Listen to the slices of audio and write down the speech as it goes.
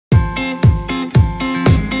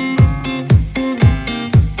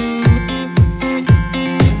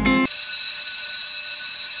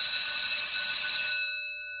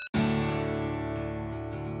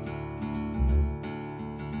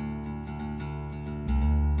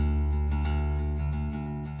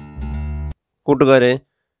കൂട്ടുകാരെ,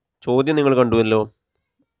 ചോദ്യം നിങ്ങൾ കണ്ടുവല്ലോ.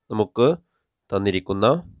 നമുക്ക് തന്നിരിക്കുന്ന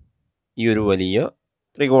ഈ ഒരു വലിയ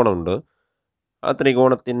ത്രികോണമുണ്ട്. ആ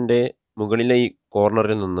ത്രികോണത്തിൻ്റെ മുകളിലെ ഈ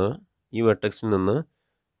കോർണറിൽ നിന്ന്, ഈ വെർട്ടെക്സിൽ നിന്ന്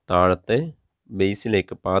താഴത്തെ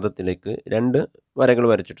ബേസിലേക്ക്, പാദത്തിലേക്ക് 2 വരകൾ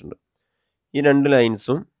വരച്ചിട്ടുണ്ട്. ഈ 2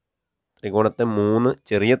 ലൈൻസും ത്രികോണത്തെ 3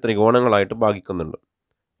 ചെറിയ ത്രികോണങ്ങളായിട്ട് ഭാഗിക്കുന്നുണ്ട്.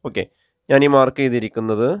 ഓക്കെ, ഞാൻ ഈ മാർക്ക്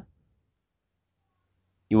ചെയ്തിരിക്കുന്നത്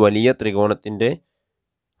ഈ വലിയ ത്രികോണത്തിൻ്റെ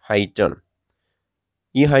ഹൈറ്റാണ്.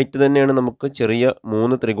 ഈ ഹൈറ്റ് തന്നെയാണ് നമുക്ക് ചെറിയ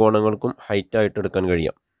 3 ത്രികോണങ്ങൾക്കും ഹൈറ്റായിട്ട് എടുക്കാൻ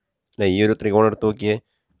കഴിയാം അല്ലേ. ഈ ഒരു ത്രികോണം എടുത്ത് നോക്കിയേ,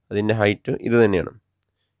 അതിൻ്റെ ഹൈറ്റ് ഇത് തന്നെയാണ്.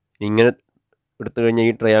 ഇങ്ങനെ എടുത്തു കഴിഞ്ഞാൽ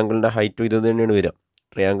ഈ ട്രയാങ്കിളിൻ്റെ ഹൈറ്റും ഇത് തന്നെയാണ് വരിക.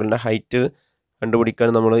 ട്രയാങ്കിളിൻ്റെ ഹൈറ്റ് കണ്ടുപിടിക്കാൻ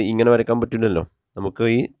നമ്മൾ ഇങ്ങനെ വരയ്ക്കാൻ പറ്റില്ലല്ലോ. നമുക്ക്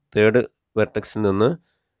ഈ 3rd വെർട്ടെക്സിൽ നിന്ന്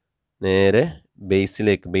നേരെ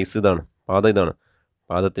ബേസിലേക്ക്, ബേസ് ഇതാണ്, പാദം ഇതാണ്,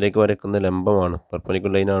 പാദത്തിലേക്ക് വരയ്ക്കുന്ന ലംബമാണ്,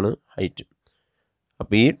 പെർപെൻഡിക്കുലർ ലൈനാണ് ഹൈറ്റ്.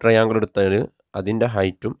 അപ്പോൾ ഈ ട്രയാങ്കിൾ എടുത്താൽ അതിൻ്റെ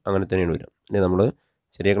ഹൈറ്റും അങ്ങനെ തന്നെയാണ് വരിക അല്ലേ. നമ്മൾ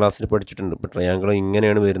ചെറിയ ക്ലാസ്സിൽ പഠിച്ചിട്ടുണ്ട്. ഇപ്പോൾ ട്രയാങ്കിൾ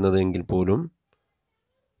ഇങ്ങനെയാണ് വരുന്നത് എങ്കിൽ പോലും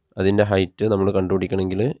അതിൻ്റെ ഹൈറ്റ് നമ്മൾ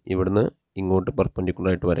കണ്ടുപിടിക്കണമെങ്കിൽ ഇവിടുന്ന് ഇങ്ങോട്ട്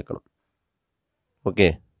പെർപെൻഡിക്കുലറായിട്ട് വരയ്ക്കണം. ഓക്കെ,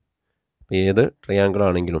 അപ്പോൾ ഏത് ട്രയാങ്കിൾ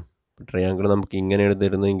ആണെങ്കിലും, ട്രയാങ്കിൾ നമുക്ക് ഇങ്ങനെയാണ്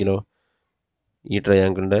തരുന്നതെങ്കിലോ ഈ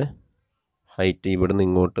ട്രയാങ്കിളിൻ്റെ ഹൈറ്റ് ഇവിടുന്ന്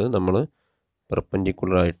ഇങ്ങോട്ട് നമ്മൾ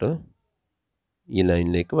പെർപെൻഡിക്കുലറായിട്ട് ഈ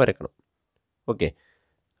ലൈനിലേക്ക് വരയ്ക്കണം. ഓക്കെ,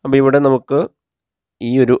 അപ്പോൾ ഇവിടെ നമുക്ക്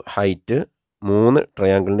ഈ ഒരു ഹൈറ്റ് 3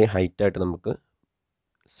 ട്രയാങ്കിളിൻ്റെ ഹൈറ്റായിട്ട് നമുക്ക്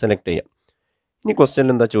സെലക്ട് ചെയ്യാം. ഇനി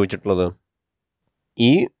ക്വസ്റ്റ്യനിൽ എന്താ ചോദിച്ചിട്ടുള്ളത്?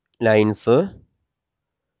 ഈ ലൈൻസ്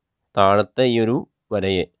താഴത്തെ ഈ ഒരു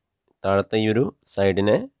വരയെ, താഴത്തെ ഈ ഒരു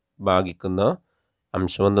സൈഡിനെ ഭാഗിക്കുന്ന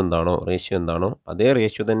അംശബന്ധം എന്താണോ, റേഷ്യോ എന്താണോ, അതേ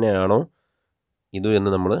റേഷ്യോ തന്നെയാണോ ഇത് എന്ന്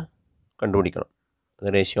നമ്മൾ കണ്ടുപിടിക്കണം. അത്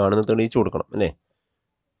റേഷ്യോ ആണെന്ന് തെളിയിച്ചു കൊടുക്കണം അല്ലേ.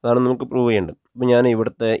 അതാണ് നമുക്ക് പ്രൂവ് ചെയ്യേണ്ടത്. അപ്പോൾ ഞാൻ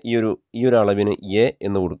ഇവിടുത്തെ ഈ ഒരു അളവിന് എ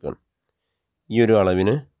എന്ന് കൊടുക്കുകയാണ്, ഈ ഒരു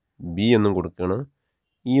അളവിന് ബി എന്നും കൊടുക്കുകയാണ്,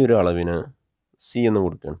 ഈ ഒരു അളവിന് സി എന്നും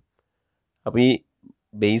കൊടുക്കുകയാണ്. അപ്പോൾ ഈ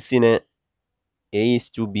ബേസിനെ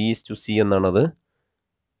A:B:C എന്നാണത്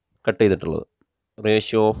കട്ട് ചെയ്തിട്ടുള്ളത്.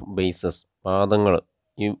 റേഷ്യോ ഓഫ് ബേസസ്, പാദങ്ങൾ,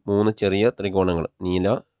 ഈ 3 ചെറിയ ത്രികോണങ്ങൾ, നീല,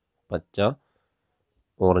 പച്ച,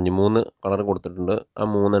 ഓറഞ്ച്, 3 കളർ കൊടുത്തിട്ടുണ്ട്. ആ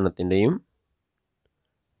 3 എണ്ണത്തിൻ്റെയും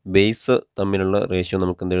ബേസ് തമ്മിലുള്ള റേഷ്യോ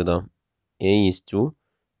നമുക്ക് എന്തെഴുതാം?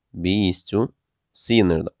 A:B:C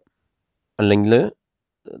എന്ന് എഴുതാം. അല്ലെങ്കിൽ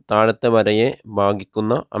താഴത്തെ വരയെ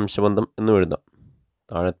ഭാഗിക്കുന്ന അംശബന്ധം എന്നും എഴുതാം.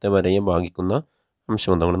 താഴത്തെ വരയെ ഭാഗിക്കുന്ന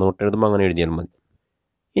അംശബന്ധം നമ്മൾ നോട്ട് എഴുതുമ്പോൾ അങ്ങനെ എഴുതിയാൽ മതി.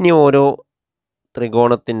 ഇനി ഓരോ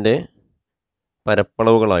ത്രികോണത്തിൻ്റെ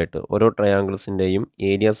പരപ്പളവുകളായിട്ട്, ഓരോ ട്രയാങ്കിൾസിൻ്റെയും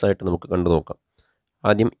ഏരിയാസായിട്ട് നമുക്ക് കണ്ടു നോക്കാം.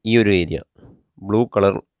 ആദ്യം ഈ ഒരു ഏരിയ, ബ്ലൂ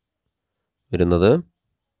കളർ വരുന്നത്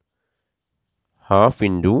 1/2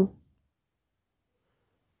 ഇൻറ്റു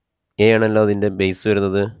എ ആണല്ലോ അതിൻ്റെ ബേസ്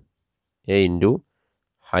വരുന്നത്. A ഇൻറ്റു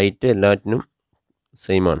ഹൈറ്റ് എല്ലാറ്റിനും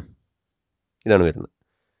സെയിം ആണ്, ഇതാണ് വരുന്നത്.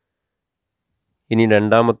 ഇനി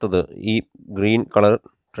രണ്ടാമത്തത് ഈ green colour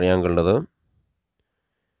ട്രയാങ്കിളുള്ളത്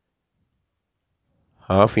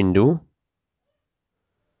 1/2 into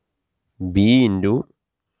B into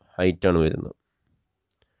ഹൈറ്റാണ് വരുന്നത്.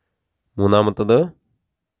 മൂന്നാമത്തത്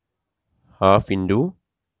 1/2 ഇൻറ്റു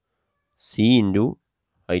സി ഇൻറ്റു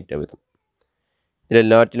ഹൈറ്റാണ് വരുന്നത്.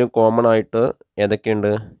 ഇതിലെല്ലാറ്റിലും കോമൺ ആയിട്ട്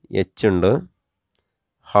ഏതൊക്കെയുണ്ട്? എച്ച് ഉണ്ട്,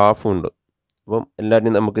 ഹാഫും ഉണ്ട്. അപ്പം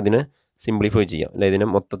എല്ലാവരും നമുക്കിതിനെ സിംപ്ലിഫൈ ചെയ്യാം അല്ലെ. ഇതിനെ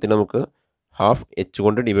മൊത്തത്തിൽ നമുക്ക് 1/2 എച്ച്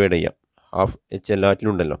കൊണ്ട് ഡിവൈഡ് ചെയ്യാം. 1/2 എച്ച്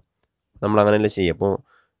എല്ലാറ്റിലും ഉണ്ടല്ലോ, നമ്മൾ അങ്ങനെയല്ല ചെയ്യുക. അപ്പോൾ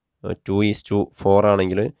 2:4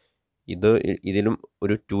 ആണെങ്കിൽ ഇതിലും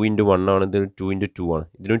ഒരു 2 ഇൻറ്റു 1 ആണ്, ഇതിൽ 2 ഇൻറ്റു 2 ആണ്.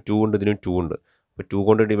 ഇതിലും 2 ഉണ്ട്, ഇതിലും 2 ഉണ്ട്. അപ്പോൾ 2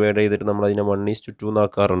 കൊണ്ട് ഡിവൈഡ് ചെയ്തിട്ട് നമ്മൾ അതിനെ 1:2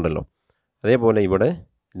 എന്നാക്കാറുണ്ടല്ലോ. അതേപോലെ ഇവിടെ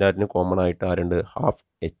എല്ലാറ്റിനും കോമൺ ആയിട്ട് ആരുണ്ട്? 1/2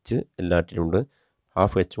 എച്ച് എല്ലാറ്റിലും ഉണ്ട്.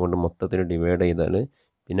 1/2 എച്ച് കൊണ്ട് മൊത്തത്തിൽ ഡിവൈഡ് ചെയ്താൽ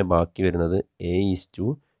പിന്നെ ബാക്കി വരുന്നത്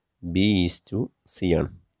A:B:C ആണ്.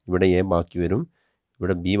 ഇവിടെ എ ബാക്കി വരും,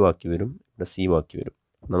 ഇവിടെ ബി ബാക്കി വരും, ഇവിടെ സി ബാക്കി വരും.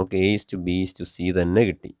 നമുക്ക് A:B:C തന്നെ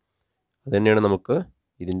കിട്ടി. അത് തന്നെയാണ് നമുക്ക്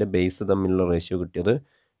ഇതിൻ്റെ ബേസ് തമ്മിലുള്ള റേഷ്യോ കിട്ടിയത്.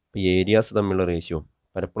 ഇപ്പോൾ ഏരിയാസ് തമ്മിലുള്ള റേഷ്യോ,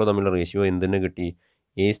 പരപ്പളവ് തമ്മിലുള്ള റേഷ്യോ എന്ത് തന്നെ കിട്ടി?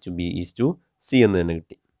 A:B:C എന്ന് തന്നെ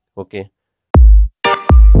കിട്ടി. ഓക്കെ.